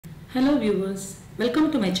Hello viewers,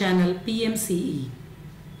 welcome to my channel PMCE.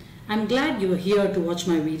 I'm glad you are here to watch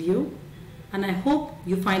my video and I hope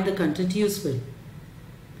you find the content useful.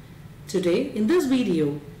 Today in this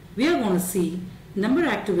video we are going to see number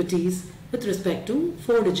activities with respect to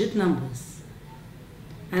 4-digit numbers.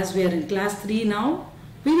 As we are in class 3 now,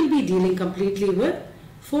 we will be dealing completely with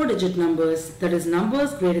 4-digit numbers, that is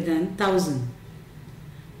numbers greater than 1000.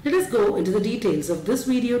 Let us go into the details of this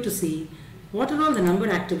video to see what are all the number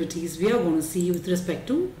activities we are going to see with respect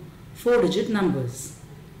to 4-digit numbers.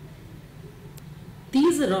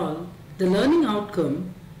 These are all the learning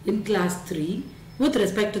outcome in class 3 with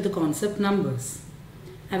respect to the concept numbers.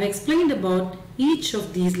 I have explained about each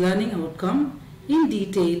of these learning outcome in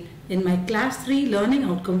detail in my class 3 learning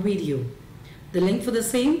outcome video. The link for the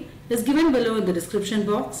same is given below in the description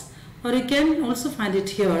box, or you can also find it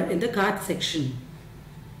here in the card section.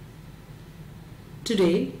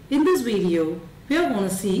 Today, in this video, we are going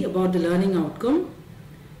to see about the learning outcome,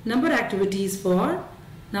 number activities for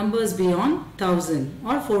numbers beyond 1000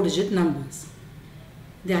 or 4-digit numbers.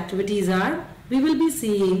 The activities are, we will be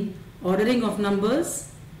seeing ordering of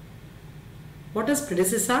numbers, what is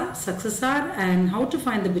predecessor, successor and how to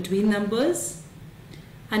find the between numbers,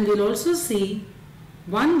 and we will also see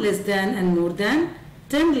 1 less than and more than,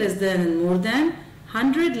 10 less than and more than,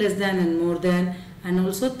 100 less than and more than, and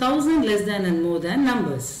also 1000 less than and more than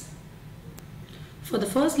numbers. For the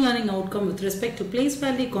first learning outcome with respect to place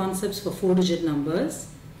value concepts for 4-digit numbers,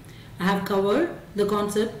 I have covered the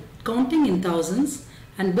concept counting in thousands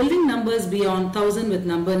and building numbers beyond 1000 with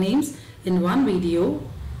number names in one video,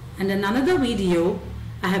 and in another video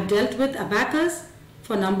I have dealt with ABACUS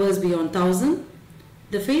for numbers beyond 1000,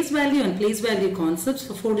 the face value and place value concepts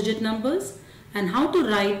for 4-digit numbers, and how to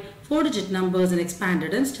write 4-digit numbers in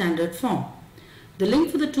expanded and standard form. The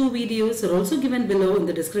link for the two videos are also given below in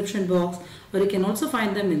the description box, or you can also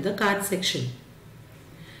find them in the card section.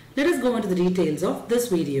 Let us go into the details of this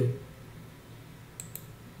video.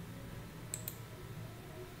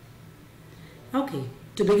 Okay,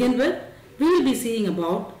 to begin with, we will be seeing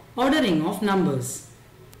about ordering of numbers.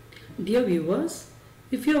 Dear viewers,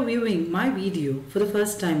 if you are viewing my video for the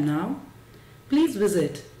first time now, please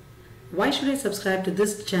visit Why Should I Subscribe to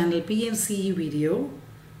this channel PMCE video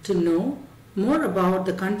to know more about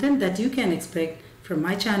the content that you can expect from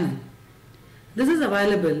my channel. This is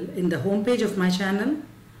available in the home page of my channel,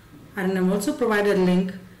 and I have also provided a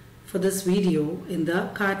link for this video in the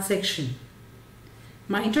card section.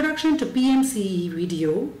 My introduction to PMCE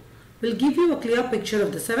video will give you a clear picture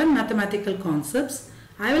of the 7 mathematical concepts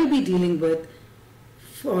I will be dealing with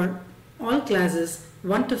for all classes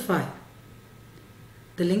 1 to 5.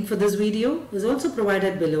 The link for this video is also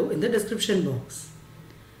provided below in the description box.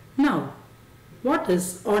 Now, what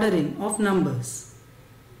is ordering of numbers?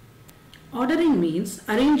 Ordering means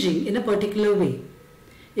arranging in a particular way.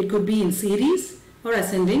 It could be in series or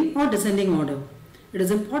ascending or descending order. It is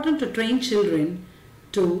important to train children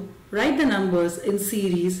to write the numbers in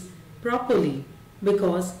series properly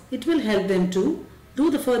because it will help them to do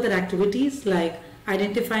the further activities like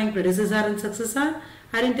identifying predecessor and successor,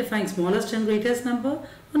 identifying smallest and greatest number,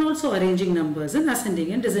 and also arranging numbers in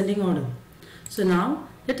ascending and descending order. So now,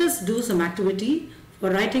 let us do some activity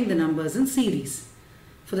for writing the numbers in series.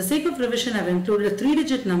 For the sake of revision, I have included a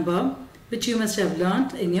 3-digit number which you must have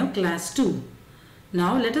learnt in your class 2.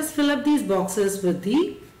 Now let us fill up these boxes with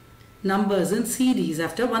the numbers in series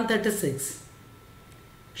after 136.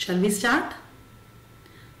 Shall we start?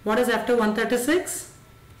 What is after 136?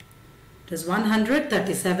 It is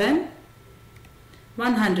 137,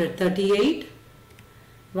 138,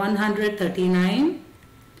 139,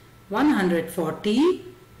 140,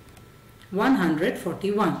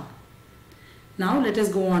 141. Now let us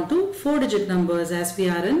go on to 4-digit numbers as we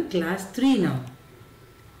are in class 3 now.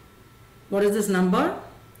 What is this number?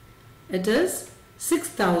 It is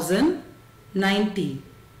 6090.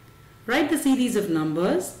 Write the series of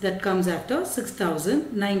numbers that comes after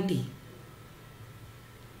 6090.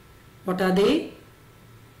 What are they?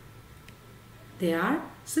 They are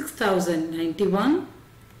 6091,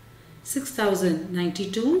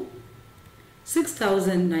 6092,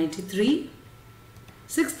 6093,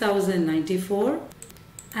 6094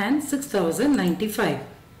 and 6095.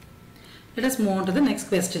 Let us move on to the next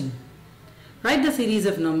question. Write the series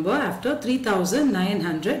of number after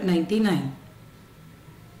 3999.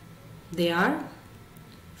 They are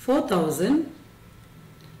 4000,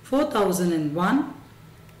 4001,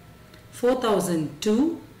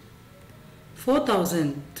 4002,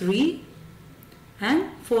 4003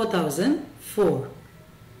 and 4004.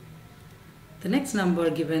 The next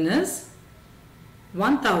number given is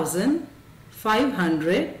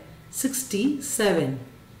 1567.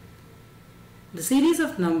 The series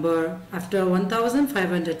of number after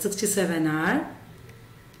 1567 are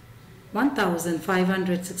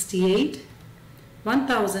 1568,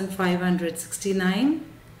 1569,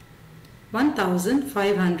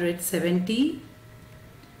 1570,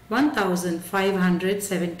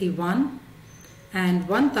 1571 and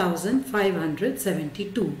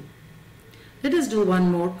 1572. Let us do one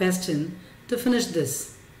more question to finish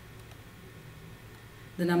this.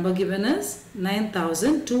 The number given is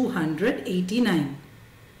 9289.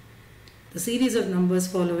 The series of numbers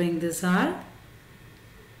following this are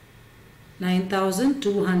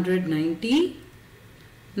 9290,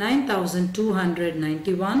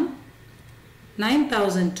 9291,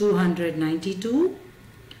 9292,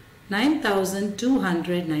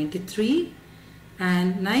 9293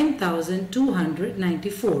 and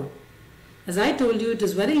 9294. As I told you, it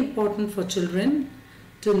is very important for children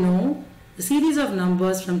to know the series of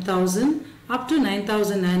numbers from 1000 up to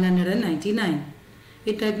 9999.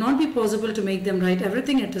 It might not be possible to make them write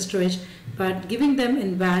everything at a stretch, but giving them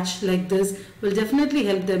in batch like this will definitely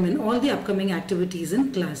help them in all the upcoming activities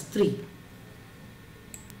in class 3.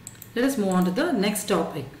 Let us move on to the next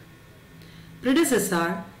topic.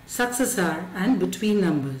 Predecessor, successor and between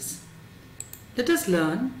numbers. Let us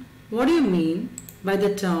learn what do you mean by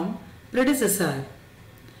the term predecessor.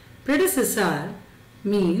 Predecessor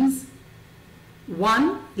means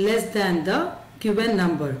one less than the given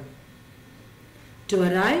number. To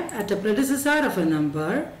arrive at a predecessor of a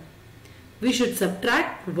number, we should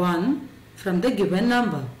subtract 1 from the given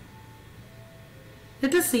number.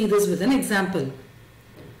 Let us see this with an example.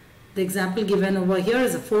 The example given over here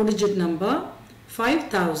is a 4-digit number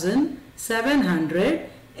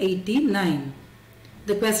 5789.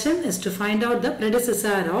 The question is to find out the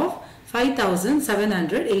predecessor of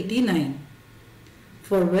 5789,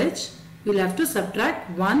 for which we will have to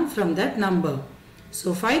subtract 1 from that number.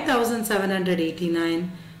 So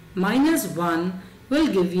 5789 minus 1 will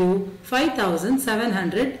give you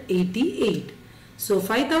 5788. So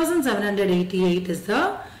 5788 is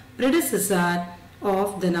the predecessor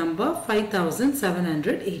of the number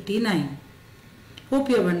 5789. Hope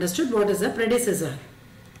you have understood what is a predecessor.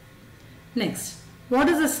 Next, what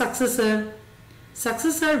is a successor?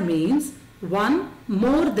 Successor means one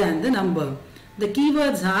more than the number. The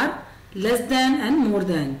keywords are less than and more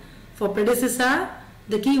than. For predecessor,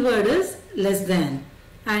 the keyword is less than.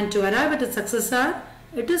 And to arrive at a successor,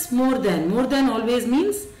 it is more than. More than always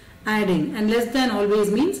means adding and less than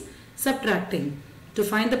always means subtracting. To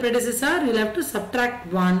find the predecessor, you will have to subtract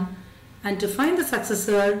 1, and to find the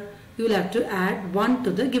successor, you will have to add 1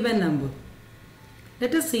 to the given number.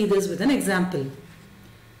 Let us see this with an example.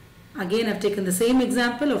 Again, I have taken the same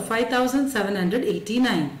example of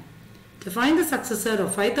 5789. To find the successor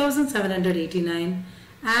of 5789,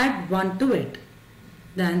 add 1 to it.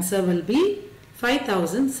 The answer will be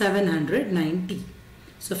 5790.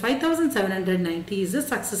 So 5790 is the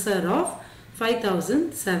successor of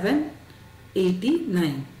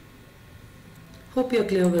 5789. Hope you are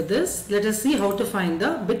clear with this. Let us see how to find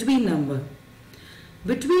the between number.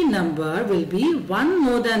 Between number will be one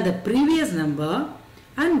more than the previous number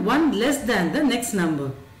and one less than the next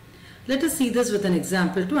number. Let us see this with an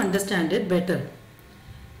example to understand it better.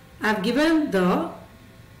 I have given the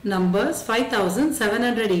numbers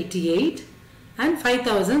 5788 and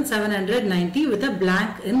 5790 with a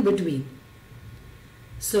blank in between.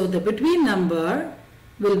 So the between number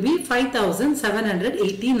will be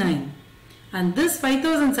 5789, and this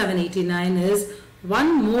 5789 is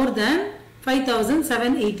one more than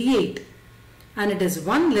 5788 and it is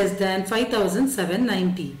one less than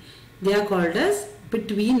 5790. They are called as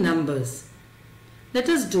between numbers. Let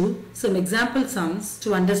us do some example sums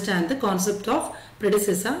to understand the concept of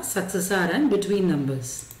predecessor, successor and between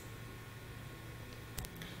numbers.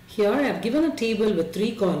 Here I have given a table with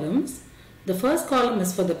 3 columns. The first column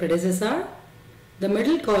is for the predecessor, the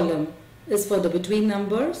middle column is for the between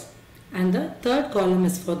numbers and the third column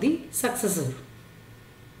is for the successor.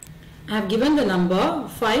 I have given the number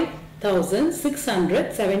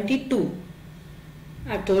 5672. I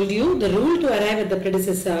have told you the rule to arrive at the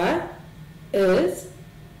predecessor is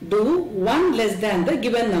do 1 less than the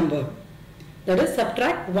given number. That is,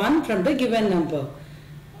 subtract 1 from the given number.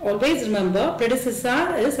 Always remember,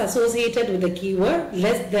 predecessor is associated with the keyword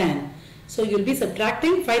less than. So you will be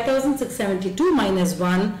subtracting 5672 minus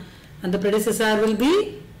 1 and the predecessor will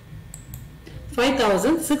be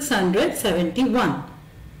 5671.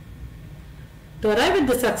 To arrive at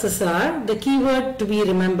the successor, the keyword to be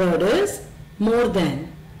remembered is more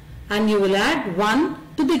than, and you will add 1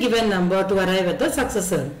 to the given number to arrive at the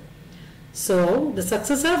successor. So the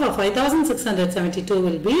successor for 5672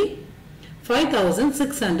 will be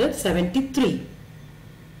 5673.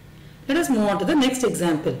 Let us move on to the next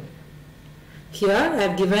example. Here I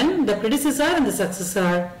have given the predecessor and the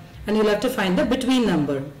successor, and you will have to find the between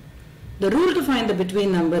number. The rule to find the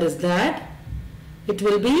between number is that it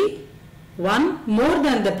will be one more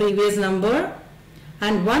than the previous number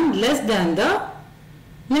and one less than the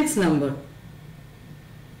next number.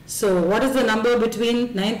 So what is the number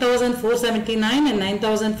between 9479 and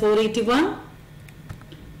 9481?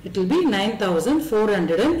 It will be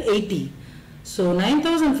 9480. So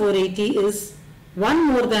 9480 is one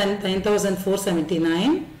more than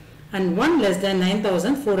 9479 and one less than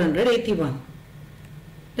 9481.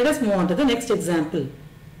 Let us move on to the next example.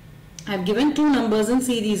 I have given two numbers in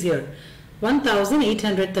series here,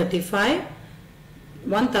 1835,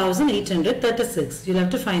 1836. You will have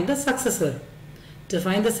to find the successor. To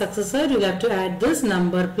find the successor, you will have to add this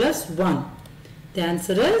number plus 1. The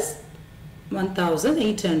answer is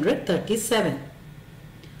 1837.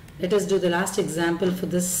 Let us do the last example for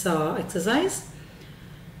this exercise.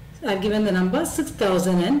 I have given the number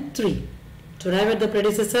 6003. To arrive at the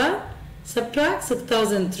predecessor, subtract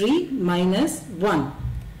 6003 minus 1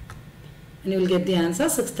 and you will get the answer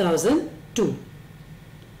 6002.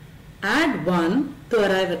 Add 1 to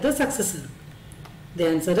arrive at the successor. The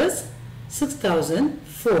answer is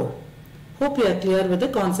 6004. Hope you are clear with the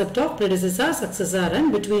concept of predecessor, successor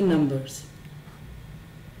and between numbers.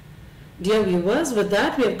 Dear viewers, with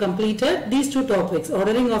that we have completed these two topics,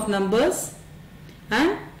 ordering of numbers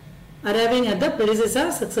and arriving at the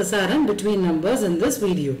predecessor, successor and between numbers in this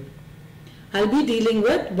video. I will be dealing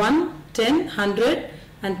with 1, 10, 100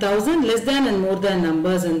 and 1000 less than and more than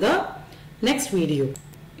numbers in the next video.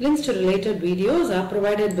 Links to related videos are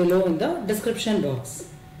provided below in the description box.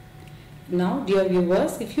 Now, dear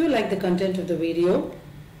viewers, if you like the content of the video,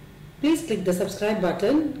 please click the subscribe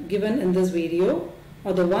button given in this video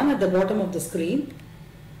or the one at the bottom of the screen,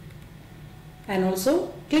 and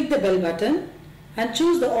also click the bell button and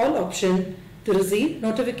choose the all option to receive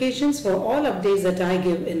notifications for all updates that I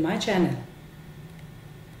give in my channel.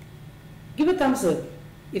 Give a thumbs up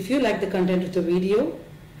if you like the content of the video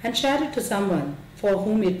and share it to someone for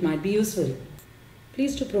whom it might be useful.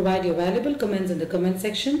 Please do provide your valuable comments in the comment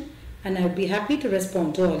section and I would be happy to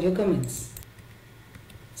respond to all your comments.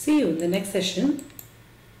 See you in the next session.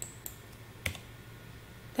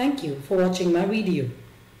 Thank you for watching my video.